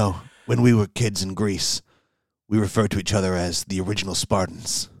 When we were kids in Greece, we referred to each other as the original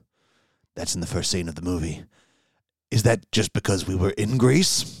Spartans. That's in the first scene of the movie. Is that just because we were in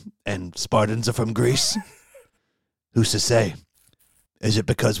Greece and Spartans are from Greece? Who's to say? Is it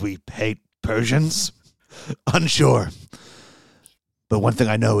because we hate Persians? Unsure. But one thing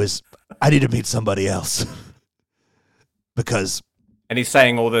I know is I need to meet somebody else. Because... And he's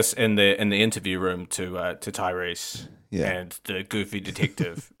saying all this in the interview room to Tyrese and the goofy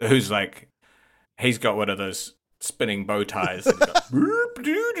detective, who's like, he's got one of those spinning bow ties. And,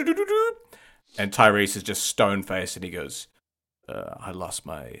 and Tyrese is just stone faced, and he goes, "I lost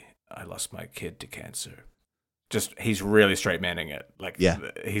my kid to cancer." Just he's really straight manning it. Like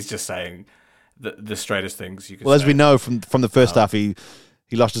he's just saying the straightest things you can. Well, say. As we know from the first half, he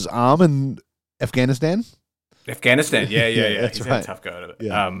lost his arm in Afghanistan. Afghanistan, yeah. That's he's right. had a tough go at it.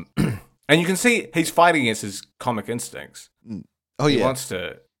 Yeah. And you can see he's fighting against his comic instincts. Oh yeah, he wants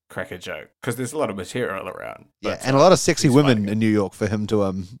to crack a joke because there's a lot of material around. Yeah, and a lot of sexy women in New York for him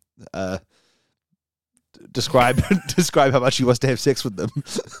to describe how much he wants to have sex with them.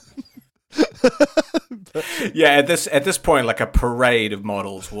 Yeah, at this point, like a parade of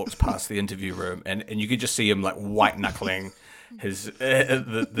models walks past the interview room, and you could just see him like white knuckling his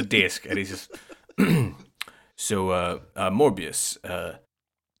the desk, and he's just so Morbius,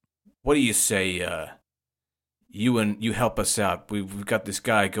 what do you say? You help us out. We've got this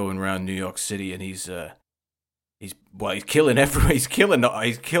guy going around New York City, and he's killing everyone. He's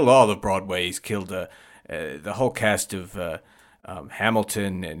killed all of Broadway. He's killed the whole cast of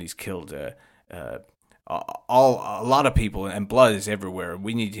Hamilton, and he's killed a lot of people, and blood is everywhere.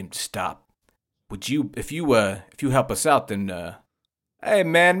 We need him to stop. Would you, if you help us out, then hey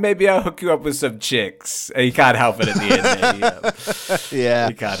man, maybe I'll hook you up with some chicks. And he can't help it at the end. Yeah,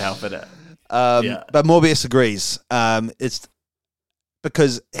 he can't help it. But Morbius agrees. It's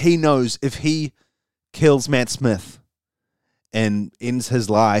because he knows if he kills Matt Smith and ends his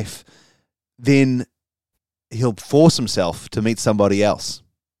life, then he'll force himself to meet somebody else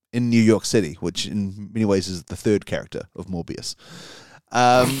in New York City, which in many ways is the third character of Morbius.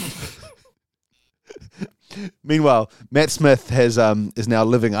 Meanwhile, Matt Smith is now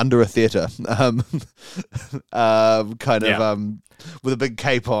living under a theater, with a big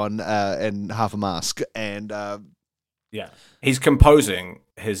cape on and half a mask, and he's composing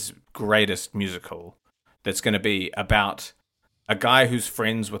his greatest musical that's going to be about a guy who's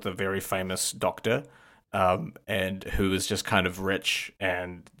friends with a very famous doctor, and who is just kind of rich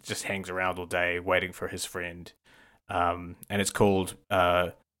and just hangs around all day waiting for his friend, and it's called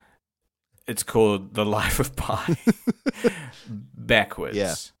The Life of Pi backwards.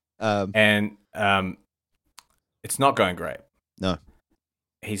 Yeah. And it's not going great. No.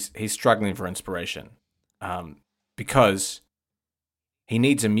 He's struggling for inspiration because he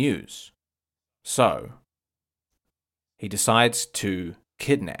needs a muse. So he decides to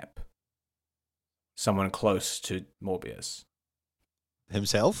kidnap someone close to Morbius.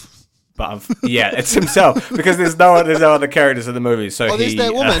 Himself? But yeah, it's himself because there's no other characters in the movie. So there's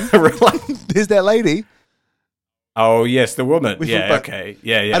that woman. woman. There's that lady. Oh yes, the woman. We Yeah, forgot- okay.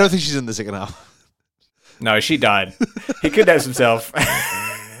 Yeah. I don't think she's in the second half. No, she died. He kidnaps himself.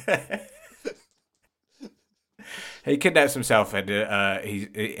 He kidnaps himself, and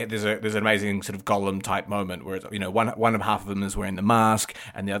there's an amazing sort of Gollum type moment where one of half of him is wearing the mask,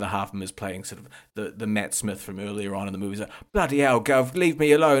 and the other half of him is playing sort of the Matt Smith from earlier on in the movie. He's like, bloody hell, Gov, leave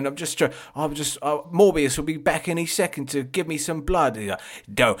me alone. Morbius will be back any second to give me some blood. He's like,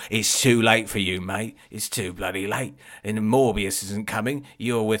 no, it's too late for you, mate. It's too bloody late, and Morbius isn't coming.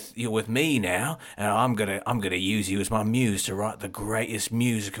 You're with me now, and I'm gonna use you as my muse to write the greatest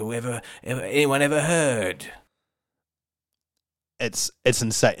musical anyone ever heard. It's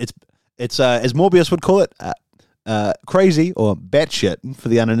insane. It's as Morbius would call it, crazy or batshit for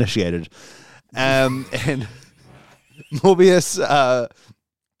the uninitiated. And Morbius has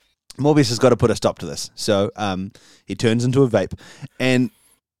got to put a stop to this. So he turns into a vape. And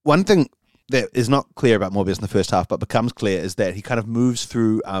one thing that is not clear about Morbius in the first half, but becomes clear, is that he kind of moves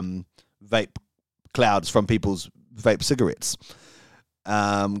through vape clouds from people's vape cigarettes.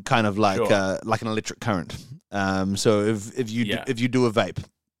 Kind of like an electric current. So if you do a vape,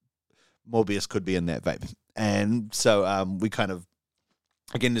 Morbius could be in that vape, and so we kind of,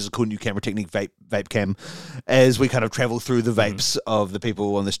 again, there's a cool new camera technique, vape cam, as we kind of travel through the vapes of the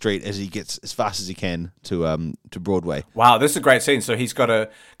people on the street as he gets as fast as he can to Broadway. Wow, this is a great scene. So he's got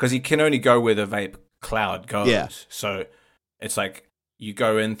because he can only go where the vape cloud goes. Yeah. So it's like you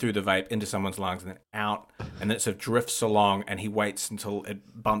go in through the vape into someone's lungs and then out, and then it sort of drifts along, and he waits until it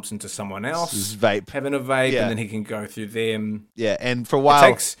bumps into someone else His vape. having a vape, Yeah. and then he can go through them. Yeah, and for a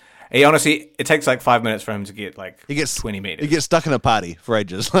while It takes like 5 minutes for him to get like he gets 20 meters. He gets stuck in a party for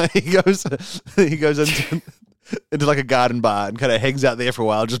ages. Like he goes into like a garden bar and kind of hangs out there for a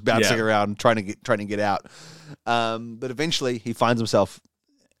while, just bouncing around, trying to get out. But eventually he finds himself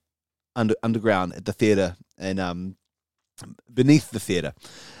underground at the theater and beneath the theater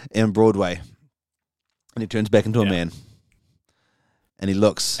in Broadway, and he turns back into a man, and he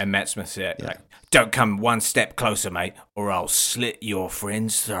looks. And Matt Smith said, like, "Don't come one step closer, mate, or I'll slit your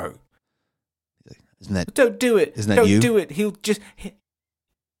friend's throat." Isn't that? Don't do it. Isn't that Don't you? do it. He'll just.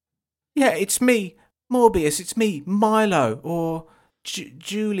 Yeah, it's me, Morbius. It's me, Milo, or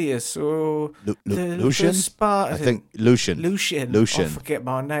Julius, or Lucian. the Spartan. I think Lucian. Lucian. I forget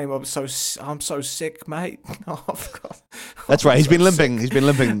my name. I'm so sick, mate. Oh, I forgot. That's right. I'm He's been so limping. sick. He's been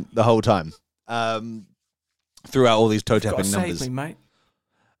limping the whole time. Throughout all these toe You've got to tapping numbers. save me, mate.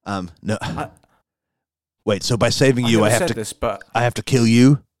 No. Wait. So by saving you, I have to. This, but I have to kill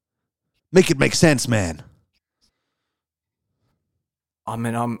you. Make it make sense, man. I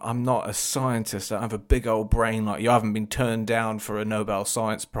mean, I'm not a scientist. I have a big old brain like you. I haven't been turned down for a Nobel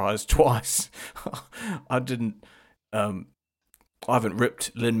Science Prize twice. I didn't. I haven't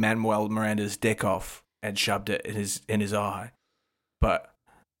ripped Lin-Manuel Miranda's dick off and shoved it in his eye. But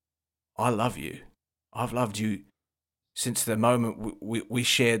I love you. I've loved you since the moment we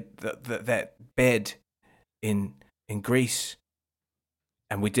shared that bed in Greece,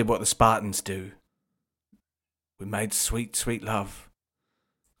 and we did what the Spartans do. We made sweet, sweet love.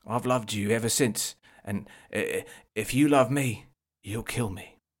 I've loved you ever since, and if you love me, you'll kill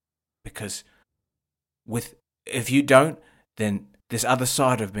me, because if you don't, then this other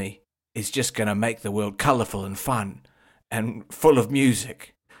side of me is just gonna make the world colourful and fun and full of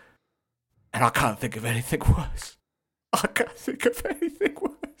music, and I can't think of anything worse. I can't think of anything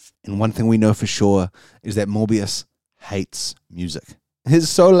worse. And one thing we know for sure is that Morbius hates music. It's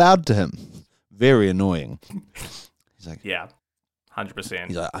so loud to him. Very annoying. He's like, Yeah, 100%.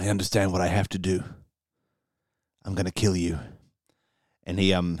 He's like, I understand what I have to do. I'm gonna kill you. And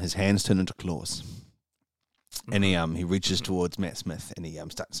he his hands turn into claws. And he reaches towards Matt Smith and he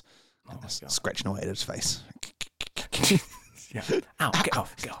starts scratching away at his face. Yeah. Ow, get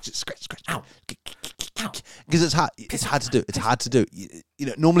off. Just scratch. Ow. Because it's hard. It's hard to do. It's hard to do. You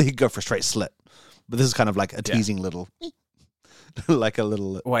know, normally he'd go for a straight slit, but this is kind of like a teasing little, like a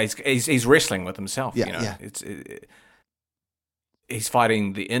little. Well, he's wrestling with himself. Yeah, you know? yeah. He's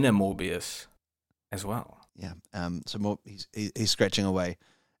fighting the inner Morbius as well. Yeah. So he's scratching away,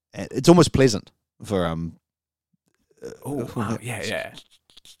 and it's almost pleasant for Oh wow, yeah.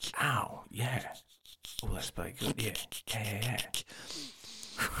 Ow, yeah. Oh, that's pretty good. Yeah.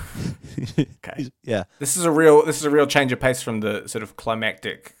 Okay. Yeah. This is a real change of pace from the sort of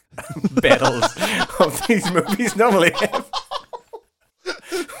climactic battles of these movies normally have.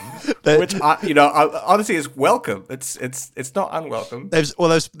 Which honestly is welcome. It's not unwelcome.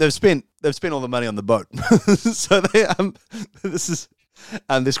 They've spent all the money on the boat, so this is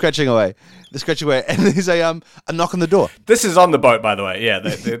They're scratching away. And there's a knock on the door. This is on the boat, by the way. Yeah,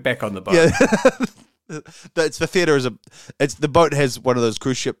 they're back on the boat. Yeah. It's the theater it's the boat has one of those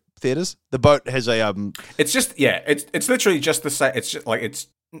cruise ship theaters. The boat has a It's just it's literally just the same. It's just like it's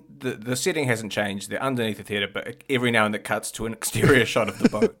the setting hasn't changed. They're underneath the theater, but every now and then it cuts to an exterior shot of the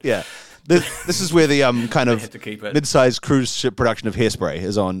boat. Yeah. This is where the kind of have to keep it. mid-sized cruise ship production of Hairspray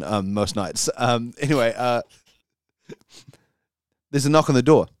is on most nights. Anyway, there's a knock on the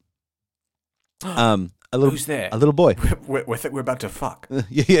door. Who's there? A little boy. We're about to fuck.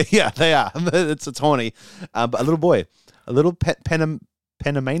 Yeah, they are. It's horny. But a little boy, a little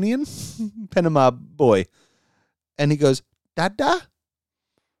Panamanian, Panama boy, and he goes, "Dada,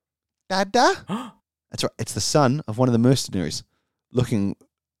 Dada." That's right. It's the son of one of the mercenaries, looking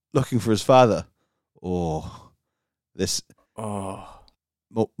for his father. Morbius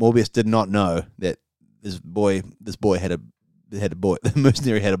did not know that this boy had a boy. The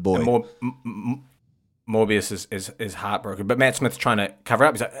mercenary had a boy. And Morbius is heartbroken, but Matt Smith's trying to cover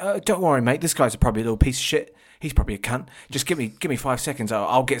up. He's like, oh, "Don't worry, mate. This guy's probably a little piece of shit. He's probably a cunt. Just give me 5 seconds.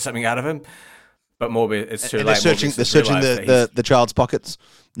 I'll get something out of him." But Morbius, it's too late. They're searching the child's pockets.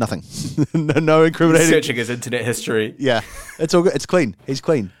 Nothing. no incriminating. He's searching his internet history. Yeah, it's all good. It's clean. He's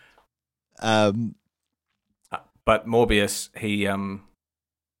clean. But Morbius, he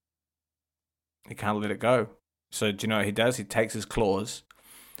can't let it go. So do you know what he does? He takes his claws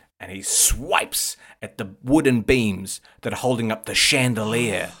and he swipes at the wooden beams that are holding up the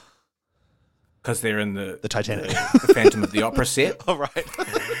chandelier. Because they're in the Titanic. The Phantom of the Opera set. All right.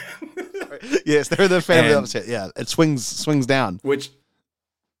 Yes, they're in the Phantom of the Opera set. Yeah, it swings down.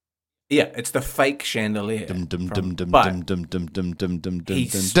 It's the fake chandelier. He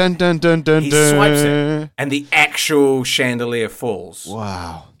swipes it, and the actual chandelier falls.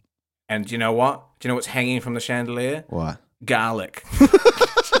 Wow. And do you know what? Do you know what's hanging from the chandelier? What? Garlic.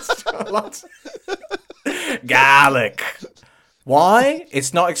 Garlic. Why?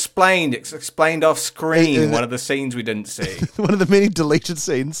 It's not explained. It's explained off screen. One of the scenes we didn't see. One of the many deleted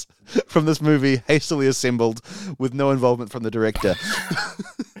scenes from this movie, hastily assembled with no involvement from the director.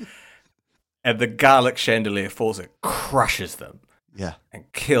 And the garlic chandelier falls and crushes them. Yeah.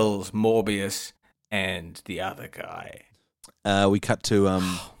 And kills Morbius and the other guy. We cut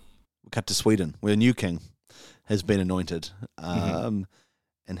to Sweden, where a new king has been anointed, and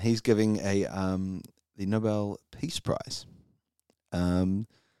he's giving the Nobel Peace Prize to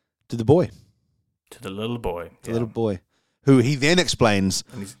the boy, to the little boy, little boy, who he then explains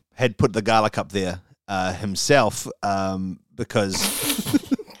had put the garlic up there himself because.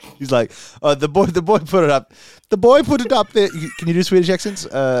 He's like, "Oh, the boy put it up. The boy put it up there." Can you do Swedish accents?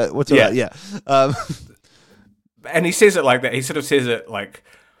 What's it? Yeah. And he says it like that. He sort of says it like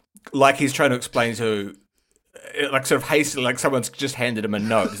he's trying to explain to, like sort of hastily, like someone's just handed him a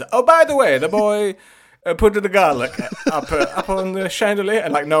note. He's like, "Oh, by the way, the boy put the garlic up on the chandelier,"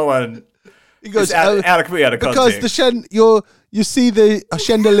 and like no one. He goes out of context. Because you see the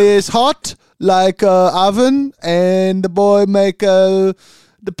chandelier is hot like oven, and the boy make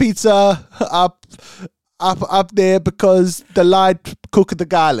the pizza up there because the light cooked the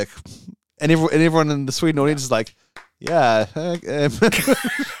garlic, and everyone in the Sweden audience is like, yeah,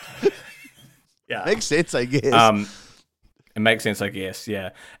 yeah, makes sense, I guess. It makes sense, I guess. Yeah,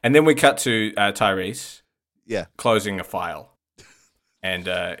 and then we cut to Tyrese, closing a file, and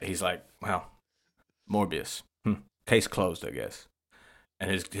he's like, "Wow, Morbius, case closed, I guess." And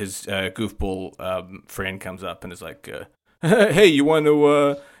his goofball friend comes up and is like, "Hey, you want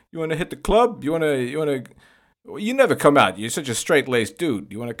to hit the club? You never come out. You're such a straight-laced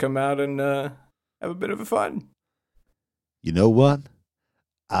dude. You want to come out and have a bit of a fun?" You know what?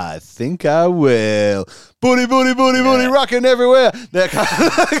 I think I will. Booty, rocking everywhere. That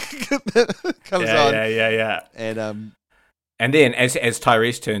comes on. Yeah. And then as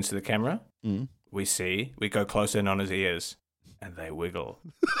Tyrese turns to the camera, we go close in on his ears, and they wiggle.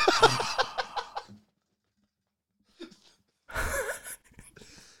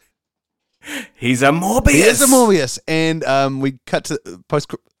 He's a Morbius. He is a Morbius. And we cut to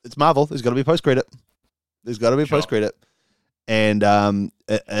post. It's Marvel. There's got to be post credit. Post credit. And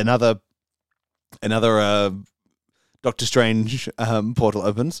another Doctor Strange portal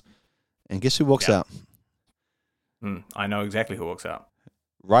opens, and guess who walks out? I know exactly who walks out.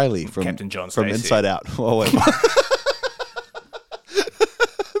 Riley from Captain John from Stacey. Inside Out. Oh wait.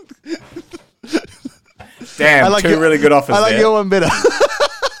 Damn, two really good offers. I like your one better.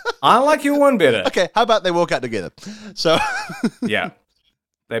 I like your one better. Okay, how about they walk out together? So yeah,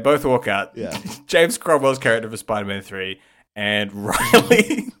 they both walk out. Yeah, James Cromwell's character for Spider-Man 3 and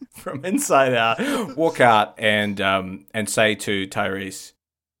Riley from Inside Out walk out and say to Tyrese,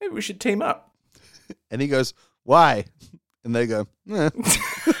 maybe we should team up. And he goes, why? And they go, eh.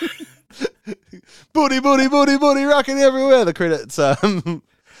 Booty, booty, booty, booty, rocking everywhere. The credits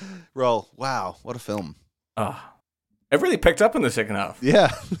roll. Wow, what a film. Oh, it really picked up in the second half. Yeah.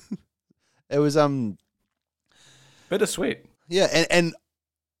 It was bittersweet. Yeah,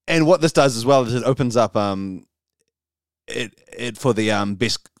 and what this does as well is it opens up it for the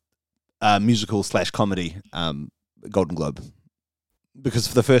best musical / comedy Golden Globe, because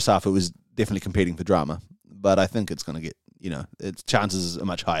for the first half it was definitely competing for drama, but I think it's going to get, its chances are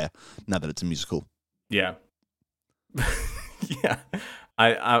much higher now that it's a musical. Yeah. Yeah.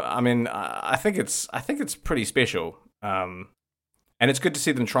 I mean, I think it's pretty special. And it's good to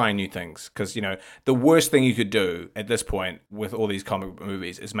see them trying new things, because, the worst thing you could do at this point with all these comic book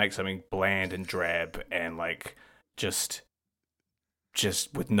movies is make something bland and drab and, like, just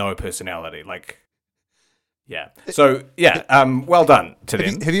with no personality. Like, yeah. So, yeah, well done to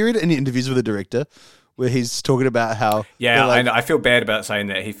them. Have you read any interviews with the director where he's talking about how... Yeah, I feel bad about saying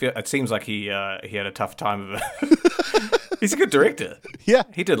that. It seems like he had a tough time of it. He's a good director. Yeah.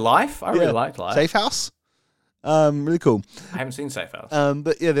 He did Life. I really liked Life. Safe House. Really cool. I haven't seen Safe House.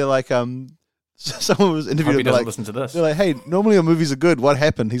 But yeah, they're like, someone was interviewed. Hope he doesn't like, listen to this. They're like, hey, normally your movies are good. What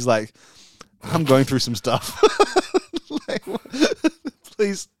happened? He's like, I'm going through some stuff. Like,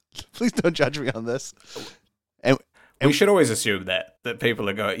 please don't judge me on this. And we should always assume that people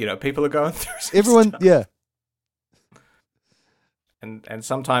are going, people are going through some everyone, stuff. yeah. And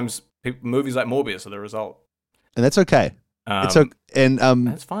sometimes movies like Morbius are the result. And that's okay. It's okay. And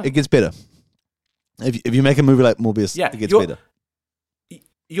that's fine. It gets better. If you make a movie like Morbius, it gets better.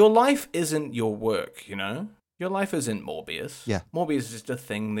 Your life isn't your work, Your life isn't Morbius. Yeah. Morbius is just a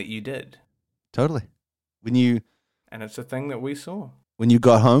thing that you did. Totally. And it's a thing that we saw. When you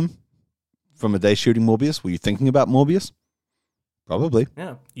got home from a day shooting Morbius, were you thinking about Morbius? Probably.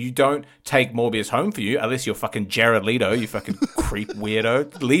 Yeah. You don't take Morbius home for you unless you're fucking Jared Leto, you fucking creep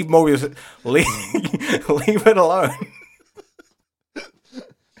weirdo. Leave Morbius. Leave it alone.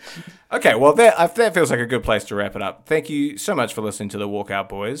 Okay, well, that feels like a good place to wrap it up. Thank you so much for listening to the Walkout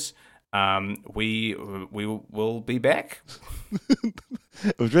Boys. We will be back.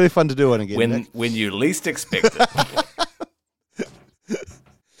 It was really fun to do one again. When you least expect it.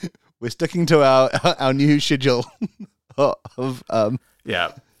 We're sticking to our new schedule of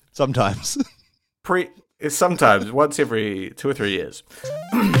sometimes. Sometimes once every 2 or 3 years.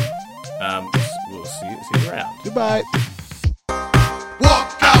 We'll see you around. Goodbye.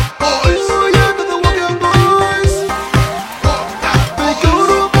 Walk out, boys.